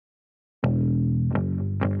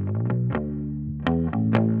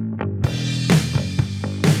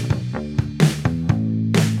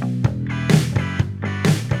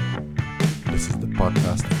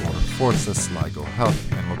Forza Sligo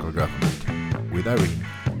Health and Local Government with Irene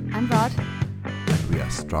and Rod, and we are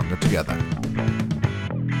stronger together.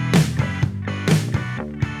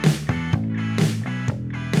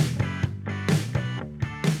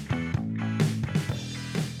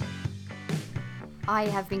 I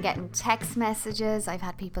have been getting text messages. I've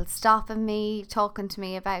had people stopping me, talking to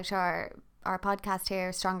me about our podcast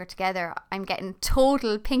here, Stronger Together. I'm getting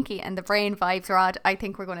total Pinky and the Brain vibes, Rod. I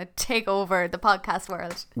think we're going to take over the podcast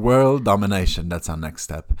world. World domination, that's our next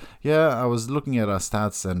step. Yeah, I was looking at our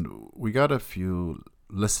stats and we got a few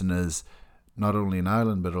listeners, not only in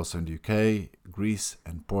Ireland, but also in the UK, Greece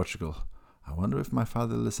and Portugal. I wonder if my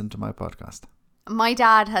father listened to my podcast. My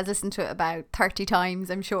dad has listened to it about 30 times,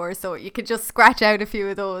 I'm sure, so you could just scratch out a few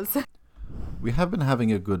of those. We have been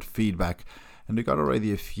having a good feedback, and we got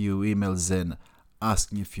already a few emails in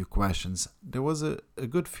asking a few questions. There was a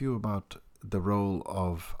good few about the role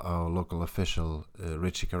of our local official,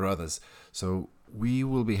 Richie Carruthers. So we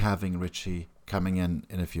will be having Richie coming in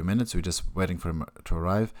a few minutes. We're just waiting for him to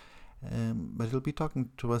arrive, but he'll be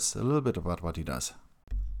talking to us a little bit about what he does.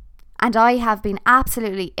 And I have been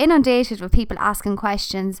absolutely inundated with people asking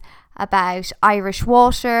questions about Irish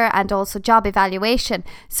Water and also job evaluation.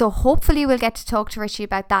 So hopefully we'll get to talk to Richie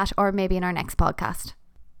about that, or maybe in our next podcast.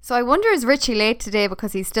 So I wonder, is Richie late today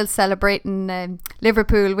because he's still celebrating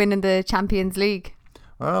Liverpool winning the Champions League?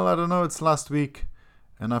 Well, I don't know. It's last week.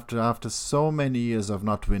 And after so many years of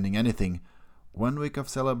not winning anything, 1 week of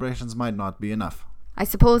celebrations might not be enough. I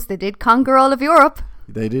suppose they did conquer all of Europe.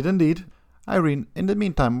 They did indeed. Irene, in the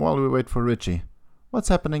meantime, while we wait for Richie, what's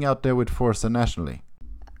happening out there with Forza nationally?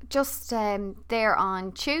 Just there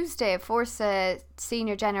on Tuesday, Forza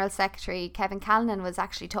Senior General Secretary Kevin Callanan was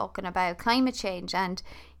actually talking about climate change, and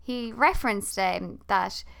he referenced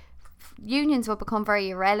that unions will become very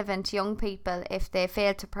irrelevant to young people if they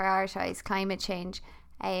fail to prioritise climate change.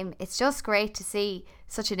 It's just great to see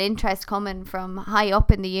such an interest coming from high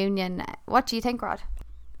up in the union. What do you think, Rod?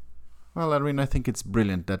 Well, Irene, I think it's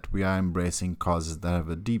brilliant that we are embracing causes that have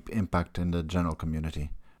a deep impact in the general community.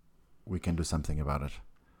 We can do something about it.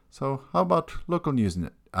 So, how about local news,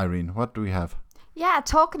 Irene? What do we have? Yeah,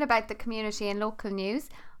 talking about the community and local news,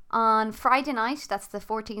 on Friday night, that's the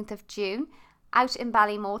 14th of June, out in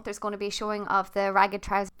Ballymote, there's going to be a showing of the Ragged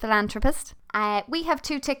Trouser Philanthropist. We have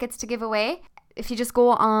 2 tickets to give away. If you just go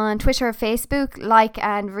on Twitter or Facebook, like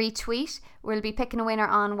and retweet, we'll be picking a winner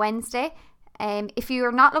on Wednesday. If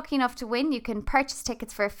you're not lucky enough to win, you can purchase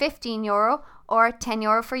tickets for €15 or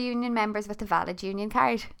 €10 for union members with a valid union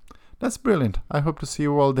card. That's brilliant. I hope to see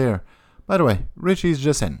you all there. By the way, Richie's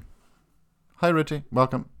just in. Hi Richie,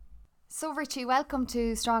 welcome. So Richie, welcome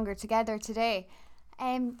to Stronger Together today.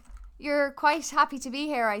 You're quite happy to be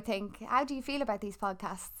here, I think. How do you feel about these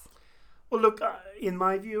podcasts? Well, look, in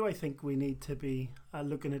my view, I think we need to be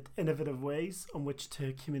looking at innovative ways on which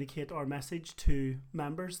to communicate our message to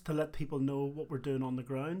members, to let people know what we're doing on the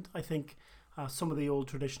ground. I think some of the old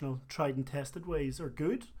traditional tried and tested ways are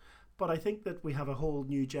good, but I think that we have a whole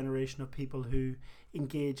new generation of people who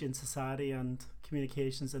engage in society and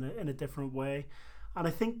communications in a different way. And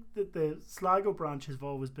I think that the Sligo branch has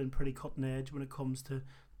always been pretty cutting edge when it comes to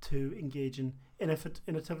engaging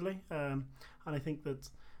innovatively. And I think that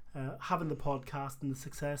having the podcast and the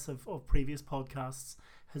success of previous podcasts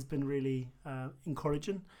has been really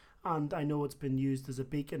encouraging, and I know it's been used as a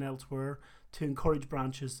beacon elsewhere to encourage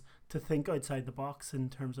branches to think outside the box in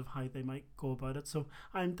terms of how they might go about it. So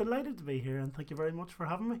I'm delighted to be here, and thank you very much for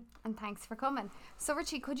having me. And thanks for coming. So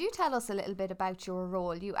Richie, could you tell us a little bit about your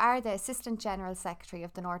role? You are the Assistant General Secretary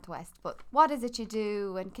of the Northwest, but what is it you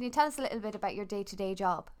do, and can you tell us a little bit about your day-to-day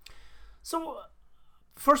job? So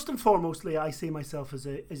first and foremostly, I see myself as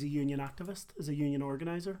a union activist, as a union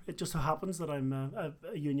organiser. It just so happens that I'm a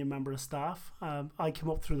union member of staff. I came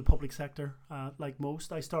up through the public sector like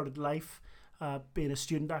most. I started life being a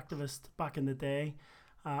student activist back in the day.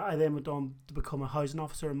 I then went on to become a housing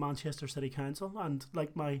officer in Manchester City Council, and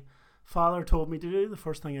like my father told me to do, the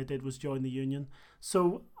first thing I did was join the union.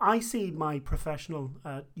 So I see my professional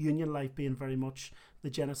union life being very much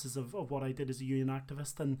the genesis of what I did as a union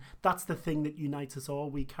activist, and that's the thing that unites us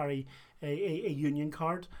all. We carry a union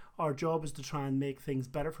card. Our job is to try and make things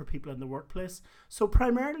better for people in the workplace. So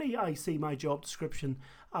primarily I see my job description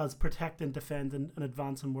as protecting, defending and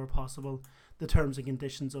advancing where possible the terms and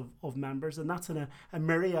conditions of members, and that's in a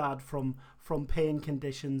myriad from paying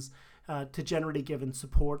conditions to generally giving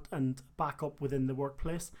support and backup within the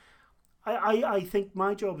workplace. I think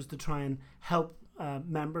my job is to try and help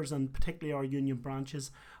members, and particularly our union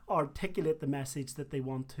branches, articulate the message that they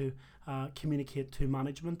want to communicate to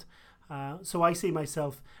management. So I see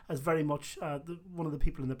myself as very much one of the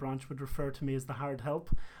people in the branch would refer to me as the hard help.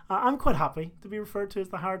 I'm quite happy to be referred to as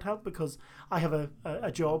the hard help because I have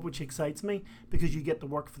a job which excites me because you get to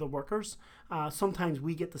work for the workers. Sometimes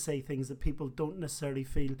we get to say things that people don't necessarily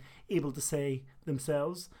feel able to say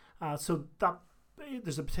themselves. So that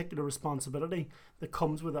there's a particular responsibility that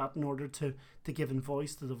comes with that in order to give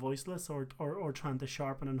voice to the voiceless or trying to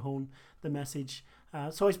sharpen and hone the message.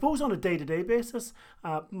 So I suppose on a day-to-day basis,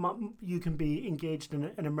 you can be engaged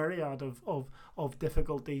in a myriad of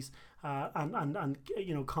difficulties and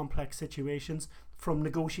complex situations, from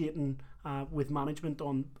negotiating with management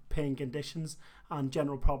on paying conditions and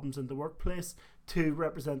general problems in the workplace to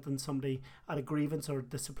representing somebody at a grievance or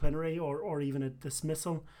disciplinary or even a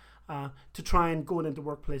dismissal. To try and going into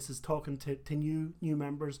workplaces talking to new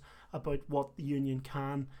members about what the union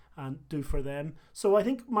can do for them. So I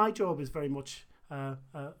think my job is very much a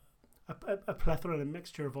plethora and a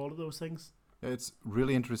mixture of all of those things. It's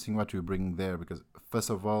really interesting what you bring there, because first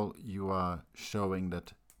of all, you are showing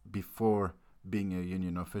that before being a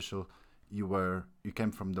union official, you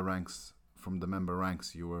came from the ranks, from the member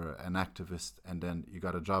ranks. You were an activist, and then you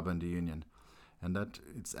got a job in the union, and that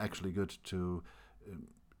it's actually good to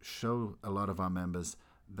show a lot of our members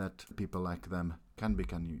that people like them can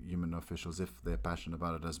become union officials if they're passionate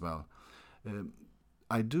about it as well.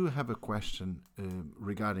 I do have a question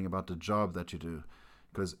regarding about the job that you do,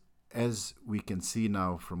 because as we can see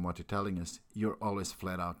now from what you're telling us, you're always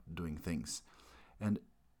flat out doing things. And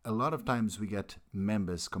a lot of times we get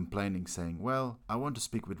members complaining, saying, well, I want to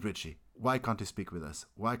speak with Richie. Why can't he speak with us?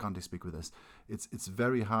 Why can't he speak with us? It's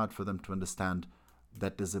very hard for them to understand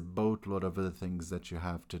that there's a boatload of other things that you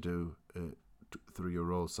have to do through your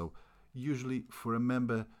role. So usually for a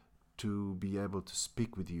member to be able to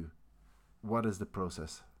speak with you, what is the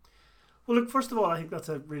process? Well, look, first of all, I think that's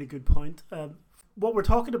a really good point. What we're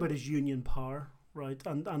talking about is union power, right?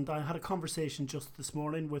 And I had a conversation just this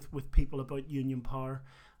morning with people about union power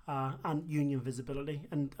and union visibility.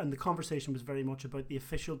 And the conversation was very much about the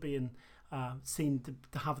official being seen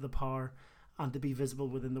to have the power and to be visible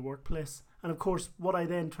within the workplace. And of course, what I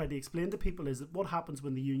then try to explain to people is that what happens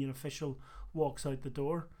when the union official walks out the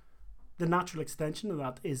door. The natural extension of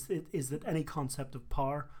that is that any concept of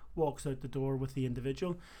power walks out the door with the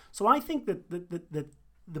individual. So I think that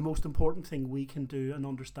the most important thing we can do and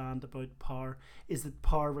understand about power is that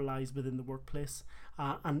power relies within the workplace,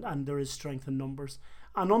 and there is strength in numbers.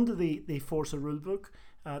 And under the Forsa rulebook,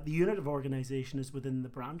 the unit of organisation is within the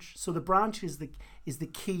branch. So the branch is the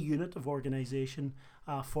key unit of organisation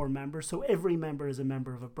for members. So every member is a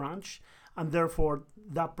member of a branch, and therefore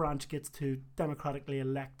that branch gets to democratically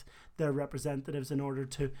elect their representatives in order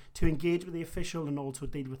to engage with the official and also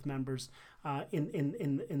deal with members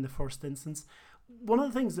in the first instance. One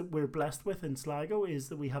of the things that we're blessed with in Sligo is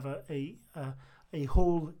that we have a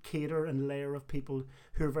whole cadre and layer of people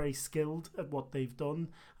who are very skilled at what they've done.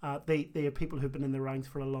 They are people who've been in the ranks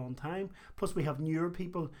for a long time. Plus we have newer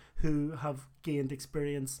people who have gained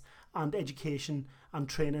experience and education and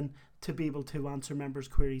training to be able to answer members'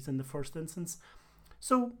 queries in the first instance.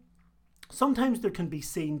 So sometimes there can be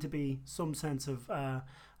seen to be some sense of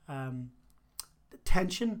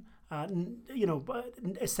tension,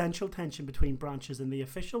 essential tension between branches and the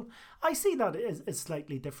official. I see that as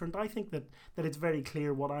slightly different. I think that it's very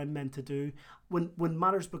clear what I'm meant to do. When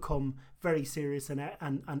matters become very serious and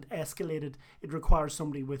escalated, it requires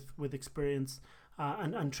somebody with experience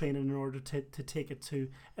and training in order to take it to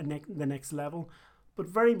the next level. But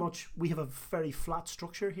very much, we have a very flat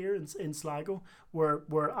structure here in Sligo,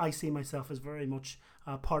 where I see myself as very much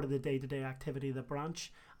part of the day-to-day activity of the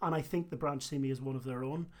branch, and I think the branch see me as one of their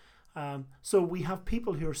own. So we have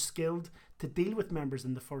people who are skilled to deal with members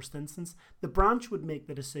in the first instance. The branch would make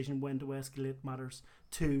the decision when to escalate matters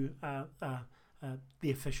to the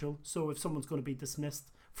official. So if someone's going to be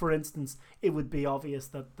dismissed, for instance, it would be obvious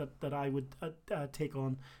that I would take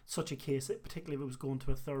on such a case, particularly if it was going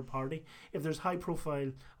to a third party. If there's high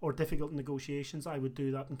profile or difficult negotiations, I would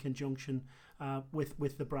do that in conjunction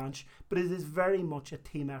with the branch. But it is very much a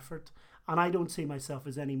team effort, and I don't see myself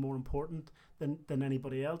as any more important than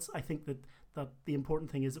anybody else. I think that the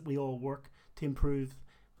important thing is that we all work to improve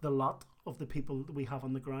the lot of the people that we have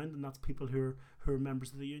on the ground, and that's people who are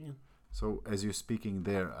members of the union. So as you're speaking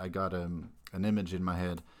there, I got an image in my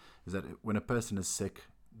head, is that when a person is sick,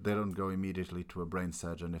 they don't go immediately to a brain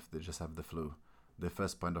surgeon if they just have the flu. The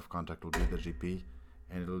first point of contact will be the GP,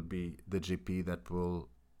 and it'll be the GP that will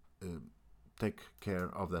take care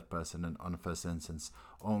of that person. And on a first instance,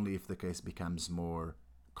 only if the case becomes more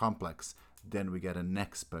complex, then we get an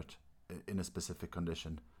expert in a specific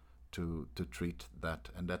condition to treat that.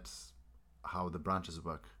 And that's how the branches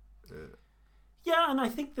work. Yeah, and I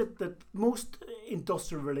think that most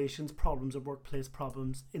industrial relations problems or workplace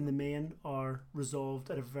problems in the main are resolved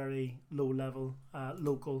at a very low level,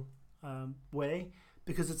 local way,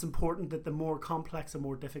 because it's important that the more complex and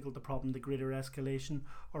more difficult the problem, the greater escalation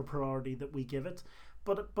or priority that we give it.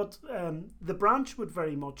 But the branch would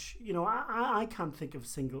very much, I can't think of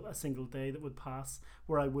a single day that would pass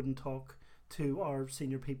where I wouldn't talk to our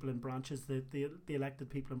senior people in branches, the elected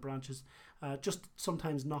people in branches, just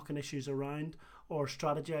sometimes knocking issues around or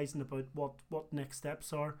strategizing about what next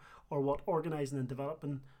steps are or what organising and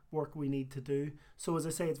developing work we need to do. So as I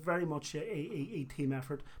say, it's very much a team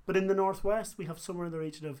effort. But in the Northwest, we have somewhere in the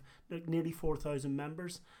region of nearly 4,000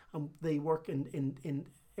 members, and they work in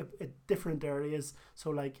different areas. So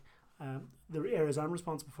like the areas I'm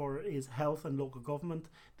responsible for is health and local government,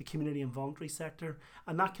 the community and voluntary sector,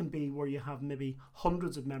 and that can be where you have maybe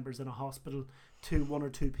hundreds of members in a hospital to one or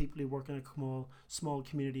two people who work in a small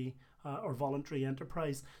community or voluntary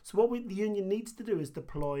enterprise. So what the union needs to do is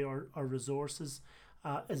deploy our resources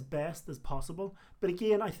as best as possible. But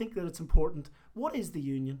again, I think that it's important. What is the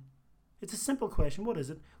union? It's a simple question. What is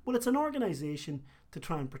it? Well, it's an organisation to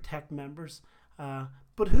try and protect members.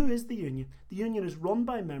 But who is the union? The union is run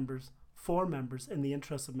by members, for members, in the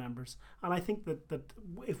interests of members. And I think that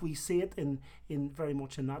if we see it in very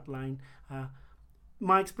much in that line,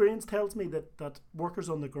 my experience tells me that workers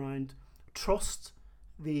on the ground trust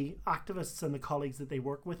the activists and the colleagues that they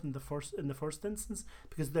work with in the first instance,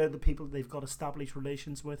 because they're the people they've got established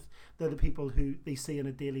relations with. They're the people who they see on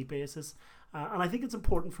a daily basis. And I think it's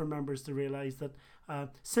important for members to realise that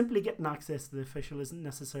simply getting access to the official isn't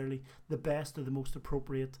necessarily the best or the most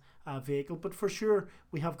appropriate vehicle. But for sure,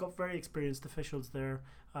 we have got very experienced officials there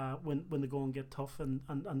when the going get tough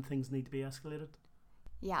and things need to be escalated.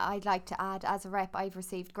 Yeah, I'd like to add, as a rep, I've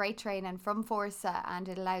received great training from Forsa, and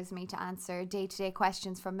it allows me to answer day-to-day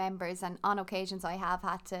questions from members, and on occasions I have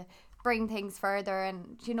had to bring things further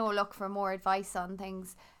and, look for more advice on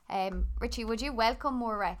things. Richie, would you welcome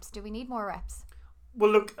more reps? Do we need more reps?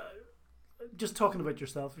 Well, look, just talking about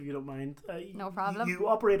yourself, if you don't mind. No problem. You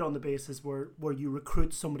operate on the basis where you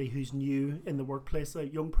recruit somebody who's new in the workplace, a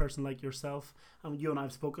young person like yourself, and you and I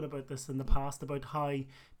have spoken about this in the past, about how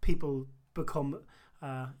people become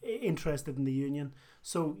interested in the union.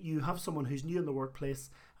 So you have someone who's new in the workplace.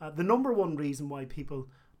 The number one reason why people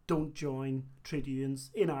don't join trade unions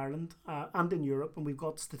in Ireland and in Europe, and we've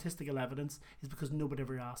got statistical evidence, is because nobody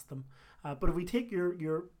ever asked them. But if we take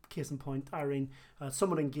your case in point, Irene,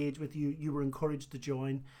 someone engaged with you, you were encouraged to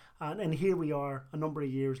join, and here we are a number of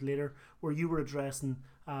years later where you were addressing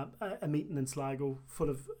a meeting in Sligo full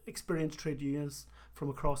of experienced trade unions from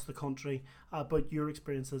across the country about your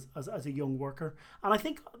experiences as a young worker. And I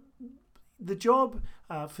think the job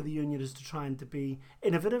for the union is to try and to be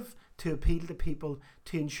innovative, to appeal to people,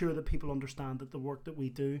 to ensure that people understand that the work that we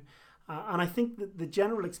do. And I think that the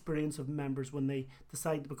general experience of members when they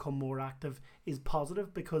decide to become more active is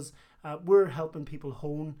positive, because we're helping people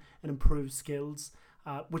hone and improve skills,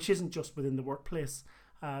 which isn't just within the workplace,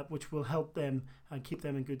 which will help them and keep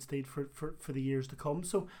them in good state for the years to come.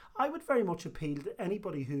 So I would very much appeal to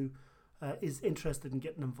anybody who is interested in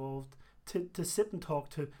getting involved to sit and talk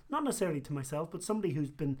to, not necessarily to myself, but somebody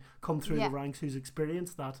who's come through the ranks, who's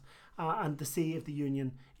experienced that, and to see if the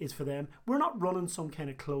union is for them. We're not running some kind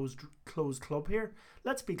of closed club here.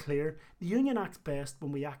 Let's be clear. The union acts best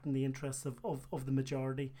when we act in the interests of the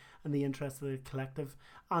majority and the interests of the collective.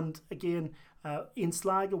 And again, in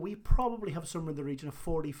Sligo, we probably have somewhere in the region of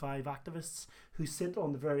 45 activists who sit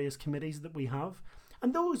on the various committees that we have.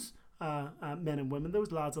 And those men and women,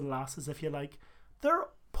 those lads and lasses, if you like, they're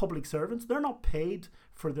public servants. They're not paid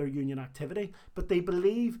for their union activity, but they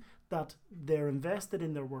believe that they're invested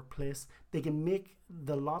in their workplace. They can make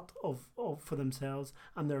the lot of for themselves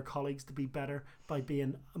and their colleagues to be better by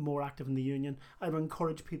being more active in the union. I would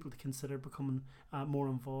encourage people to consider becoming more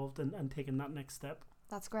involved and taking that next step.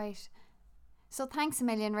 That's great. So thanks a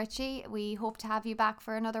million, Richie. We hope to have you back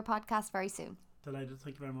for another podcast very soon. Delighted.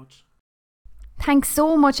 Thank you very much. Thanks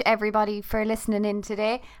so much, everybody, for listening in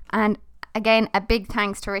today. And again, a big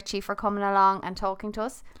thanks to Richie for coming along and talking to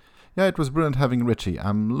us. Yeah, it was brilliant having Richie.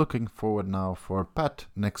 I'm looking forward now for Pat.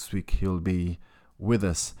 Next week he'll be with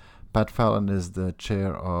us. Pat Fallon is the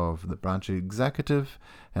chair of the branch executive,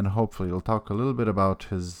 and hopefully he'll talk a little bit about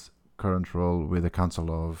his current role with the Council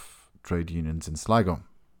of Trade Unions in Sligo.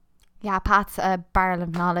 Yeah, Pat's a barrel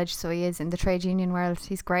of knowledge, so he is in the trade union world.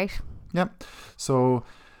 He's great. Yeah, so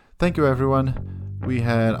thank you everyone. We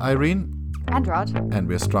had Irene and Rod, and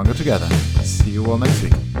we're stronger together. See you all next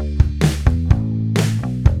week.